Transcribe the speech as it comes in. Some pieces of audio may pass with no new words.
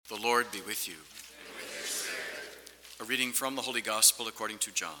The Lord be with you. And with your spirit. A reading from the Holy Gospel according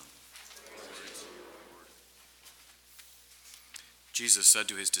to John. Jesus said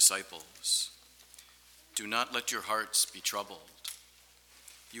to his disciples, "Do not let your hearts be troubled.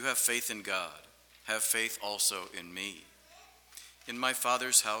 You have faith in God. Have faith also in me. In my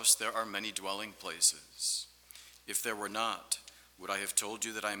Father's house there are many dwelling places. If there were not, would I have told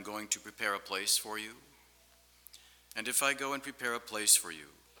you that I am going to prepare a place for you? And if I go and prepare a place for you,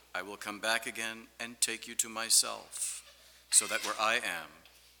 I will come back again and take you to myself, so that where I am,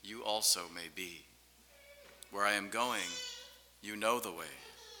 you also may be. Where I am going, you know the way."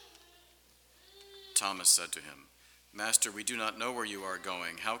 Thomas said to him, "Master, we do not know where you are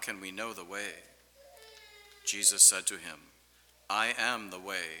going. How can we know the way?" Jesus said to him, "I am the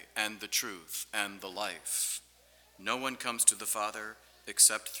way and the truth and the life. No one comes to the Father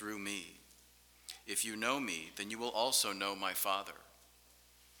except through me. If you know me, then you will also know my Father.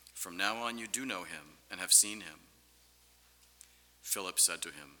 From now on you do know him and have seen him." Philip said to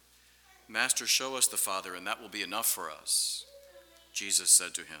him, "Master, show us the Father, and that will be enough for us." Jesus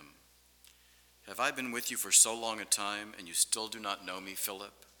said to him, "Have I been with you for so long a time, and you still do not know me,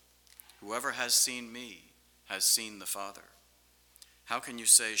 Philip? Whoever has seen me has seen the Father. How can you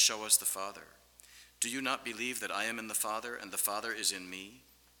say, 'Show us the Father'? Do you not believe that I am in the Father, and the Father is in me?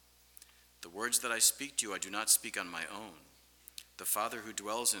 The words that I speak to you I do not speak on my own. The Father who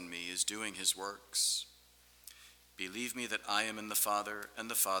dwells in me is doing his works. Believe me that I am in the Father, and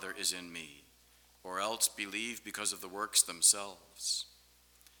the Father is in me, or else believe because of the works themselves.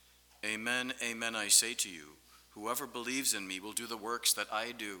 Amen, amen, I say to you, whoever believes in me will do the works that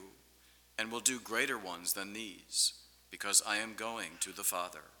I do, and will do greater ones than these, because I am going to the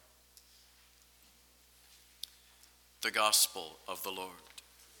Father." The Gospel of the Lord.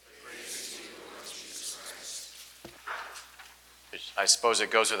 I suppose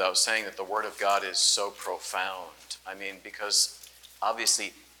it goes without saying that the Word of God is so profound. Because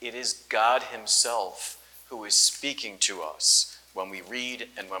obviously it is God himself who is speaking to us when we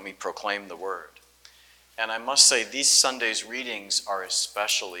read and when we proclaim the Word. And I must say, these Sunday's readings are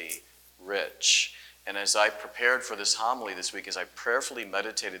especially rich. And as I prepared for this homily this week, as I prayerfully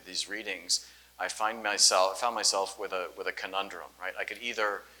meditated these readings, I found myself with a conundrum, right? I could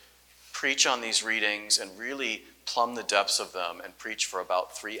either preach on these readings and really plumb the depths of them and preach for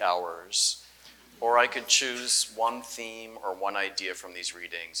about 3 hours, or I could choose one theme or one idea from these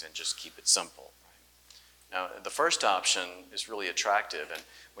readings and just keep it simple. Now, the first option is really attractive, and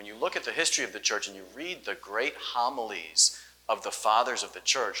when you look at the history of the church and you read the great homilies of the fathers of the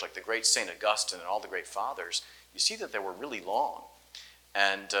church, like the great St. Augustine and all the great fathers, you see that they were really long.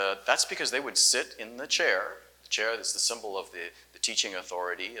 And that's because they would sit in the chair. The chair is the symbol of the teaching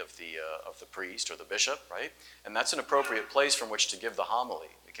authority of the priest or the bishop, right? And that's an appropriate place from which to give the homily.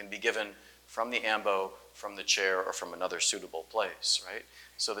 It can be given from the ambo, from the chair, or from another suitable place, right?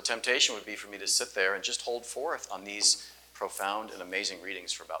 So the temptation would be for me to sit there and just hold forth on these profound and amazing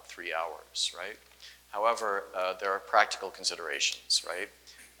readings for about 3 hours, right? However, there are practical considerations, right?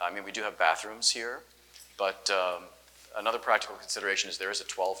 We do have bathrooms here, but another practical consideration is there is a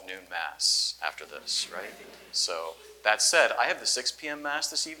 12 noon Mass after this, right? So that said, I have the 6 p.m. Mass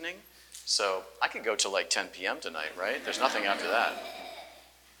this evening, so I could go till like 10 p.m. tonight, right? There's nothing after that.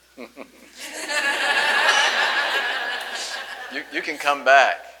 You can come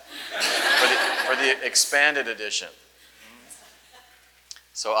back for the expanded edition.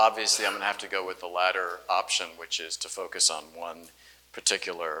 So obviously I'm going to have to go with the latter option, which is to focus on one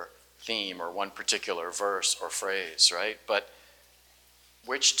particular theme or one particular verse or phrase, right? But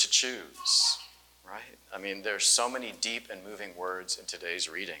which to choose, right? There's so many deep and moving words in today's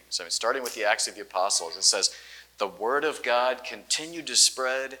readings. Starting with the Acts of the Apostles, it says, "The word of God continued to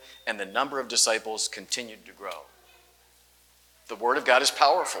spread, and the number of disciples continued to grow." The word of God is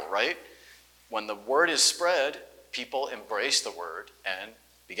powerful, right? When the word is spread, people embrace the word and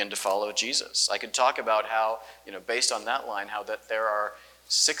begin to follow Jesus. I could talk about how, based on that line, how that there are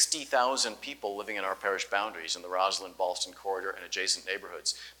 60,000 people living in our parish boundaries in the Roslyn-Ballston corridor and adjacent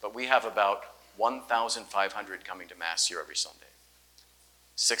neighborhoods, but we have about 1,500 coming to Mass here every Sunday.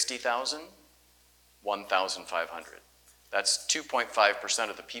 60,000, 1,500. That's 2.5%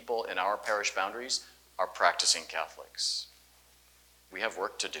 of the people in our parish boundaries are practicing Catholics. We have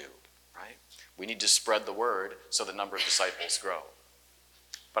work to do, right? We need to spread the word so the number of disciples grow.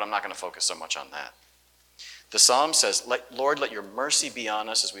 But I'm not going to focus so much on that. The psalm says, "Lord, let your mercy be on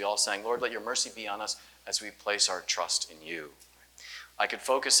us," as we all sang, "Lord, let your mercy be on us as we place our trust in you." I could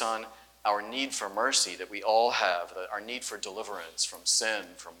focus on our need for mercy that we all have, our need for deliverance from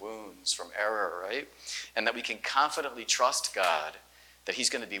sin, from wounds, from error, right? And that we can confidently trust God that he's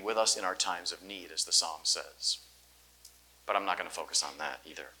going to be with us in our times of need, as the psalm says. But I'm not going to focus on that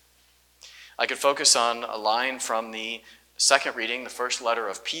either. I could focus on a line from the second reading, the first letter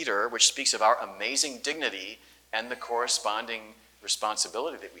of Peter, which speaks of our amazing dignity and the corresponding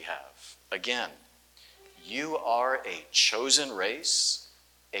responsibility that we have. Again, you are a chosen race,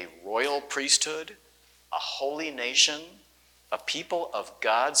 a royal priesthood, a holy nation, a people of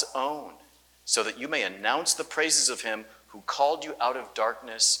God's own, so that you may announce the praises of him who called you out of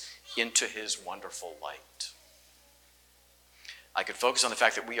darkness into his wonderful light. I could focus on the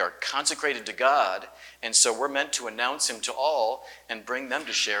fact that we are consecrated to God, and so we're meant to announce him to all and bring them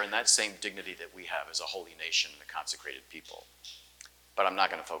to share in that same dignity that we have as a holy nation and a consecrated people. But I'm not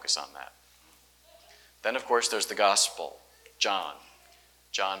going to focus on that. Then, of course, there's the gospel, John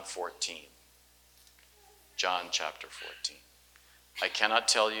 14. John chapter 14. I cannot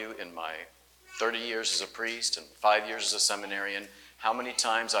tell you in my 30 years as a priest and 5 years as a seminarian how many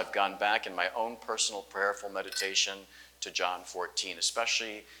times I've gone back in my own personal prayerful meditation to John 14,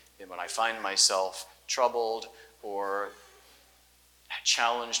 especially when I find myself troubled or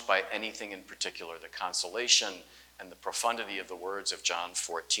challenged by anything in particular, the consolation and the profundity of the words of John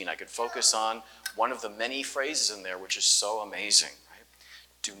 14. I could focus on one of the many phrases in there which is so amazing. Right?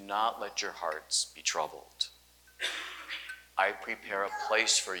 Do not let your hearts be troubled. I prepare a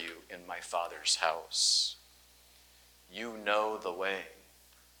place for you in my Father's house. You know the way.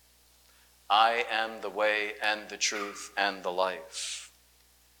 I am the way and the truth and the life.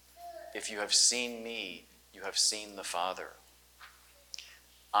 If you have seen me, you have seen the Father.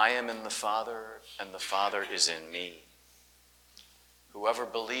 I am in the Father, and the Father is in me. Whoever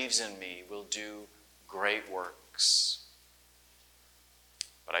believes in me will do great works.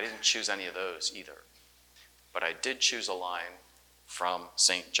 But I didn't choose any of those either. But I did choose a line from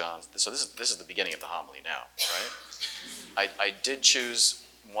St. John. So this is the beginning of the homily now, right? I did choose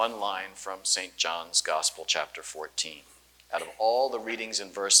one line from St. John's Gospel, chapter 14. Out of all the readings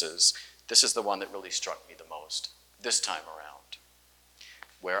and verses, this is the one that really struck me the most this time around.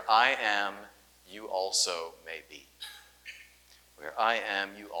 Where I am, you also may be. Where I am,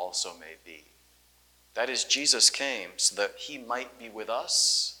 you also may be. That is, Jesus came so that he might be with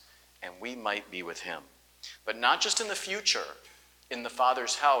us and we might be with him. But not just in the future, in the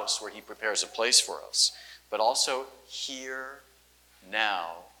Father's house where he prepares a place for us, but also here,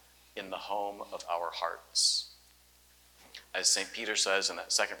 now, in the home of our hearts. As St. Peter says in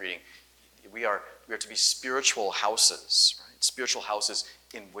that second reading, we are to be spiritual houses, right? Spiritual houses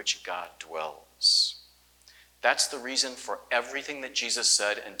in which God dwells. That's the reason for everything that Jesus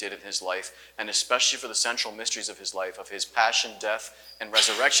said and did in his life, and especially for the central mysteries of his life, of his passion, death, and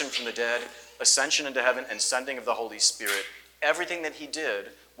resurrection from the dead, ascension into heaven, and sending of the Holy Spirit. Everything that he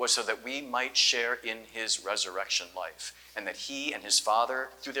did was so that we might share in his resurrection life, and that he and his Father,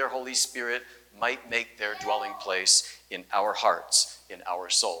 through their Holy Spirit, might make their dwelling place in our hearts, in our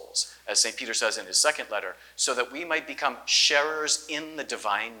souls. As St. Peter says in his second letter, so that we might become sharers in the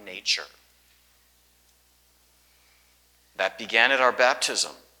divine nature. That began at our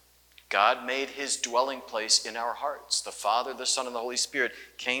baptism. God made his dwelling place in our hearts. The Father, the Son, and the Holy Spirit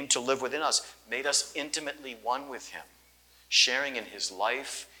came to live within us, made us intimately one with him, sharing in his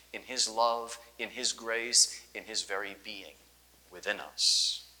life, in his love, in his grace, in his very being, within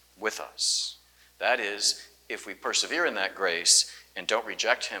us, with us. That is, if we persevere in that grace and don't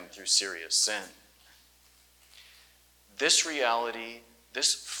reject him through serious sin. This reality,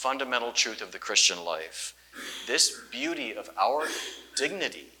 this fundamental truth of the Christian life, this beauty of our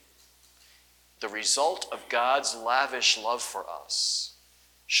dignity, the result of God's lavish love for us,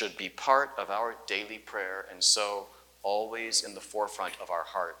 should be part of our daily prayer, and so always in the forefront of our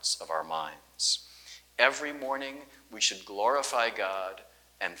hearts, of our minds. Every morning we should glorify God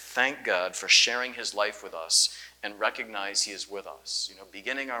and thank God for sharing his life with us and recognize he is with us.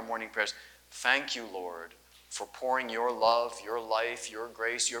 Beginning our morning prayers, thank you, Lord, for pouring your love, your life, your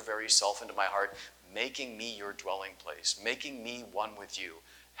grace, your very self into my heart, making me your dwelling place, making me one with you.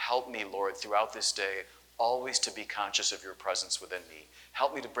 Help me, Lord, throughout this day, always to be conscious of your presence within me.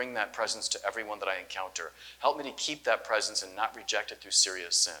 Help me to bring that presence to everyone that I encounter. Help me to keep that presence and not reject it through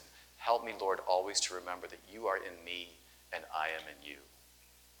serious sin. Help me, Lord, always to remember that you are in me and I am in you.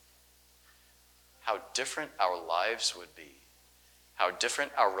 How different our lives would be. How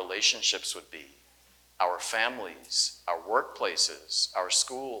different our relationships would be. Our families, our workplaces, our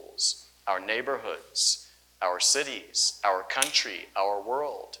schools, our neighborhoods, our cities, our country, our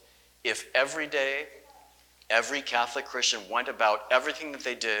world. If every day, every Catholic Christian went about everything that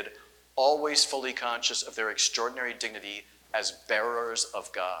they did, always fully conscious of their extraordinary dignity as bearers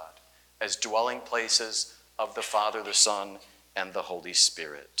of God, as dwelling places of the Father, the Son, and the Holy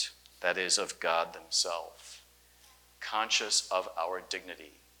Spirit, that is, of God himself, conscious of our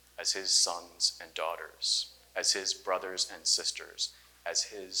dignity as his sons and daughters, as his brothers and sisters, as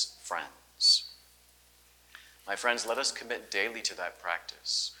his friends. My friends, let us commit daily to that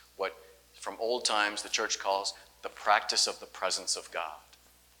practice, what from old times the church calls the practice of the presence of God.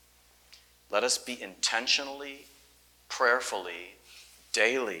 Let us be intentionally, prayerfully,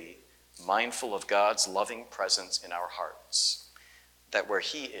 daily mindful of God's loving presence in our hearts, that where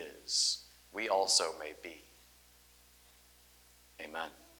he is, we also may be. Amen.